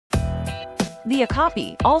The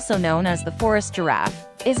Okapi, also known as the forest giraffe,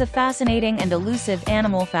 is a fascinating and elusive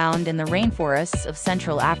animal found in the rainforests of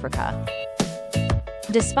Central Africa.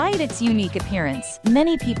 Despite its unique appearance,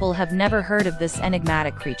 many people have never heard of this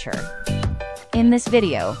enigmatic creature. In this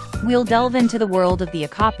video, we'll delve into the world of the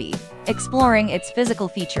Okapi, exploring its physical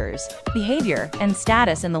features, behavior, and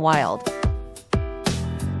status in the wild.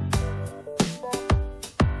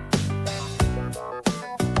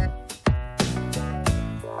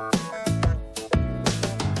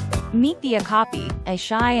 Meet the Okapi, a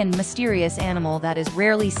shy and mysterious animal that is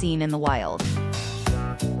rarely seen in the wild.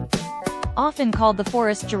 Often called the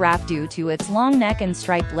forest giraffe due to its long neck and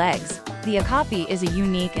striped legs, the Okapi is a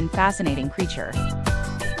unique and fascinating creature.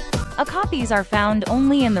 Okapis are found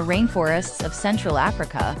only in the rainforests of Central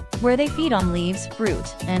Africa, where they feed on leaves,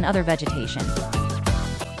 fruit, and other vegetation.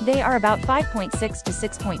 They are about 5.6 to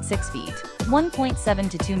 6.6 feet, 1.7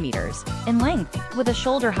 to 2 meters, in length, with a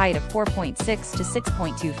shoulder height of 4.6 to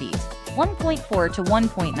 6.2 feet, 1.4 to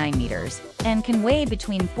 1.9 meters, and can weigh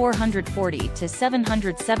between 440 to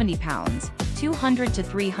 770 pounds, 200 to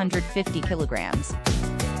 350 kilograms.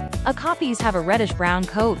 Okapis have a reddish-brown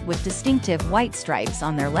coat with distinctive white stripes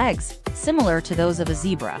on their legs, similar to those of a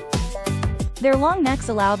zebra. Their long necks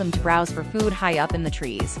allow them to browse for food high up in the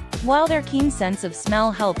trees, while their keen sense of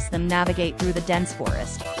smell helps them navigate through the dense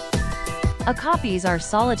forest. Okapis are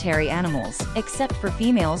solitary animals, except for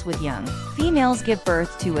females with young. Females give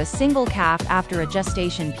birth to a single calf after a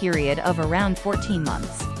gestation period of around 14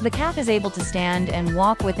 months. The calf is able to stand and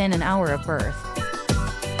walk within an hour of birth.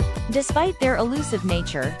 Despite their elusive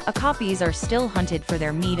nature, okapis are still hunted for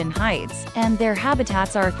their meat and hides, and their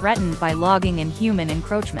habitats are threatened by logging and human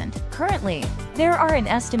encroachment. Currently, there are an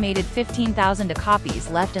estimated 15,000 okapis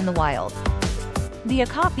left in the wild. The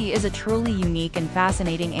Okapi is a truly unique and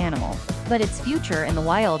fascinating animal, but its future in the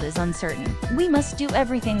wild is uncertain. We must do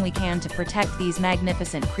everything we can to protect these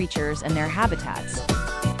magnificent creatures and their habitats.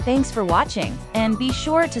 Thanks for watching, and be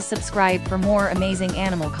sure to subscribe for more amazing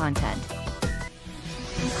animal content.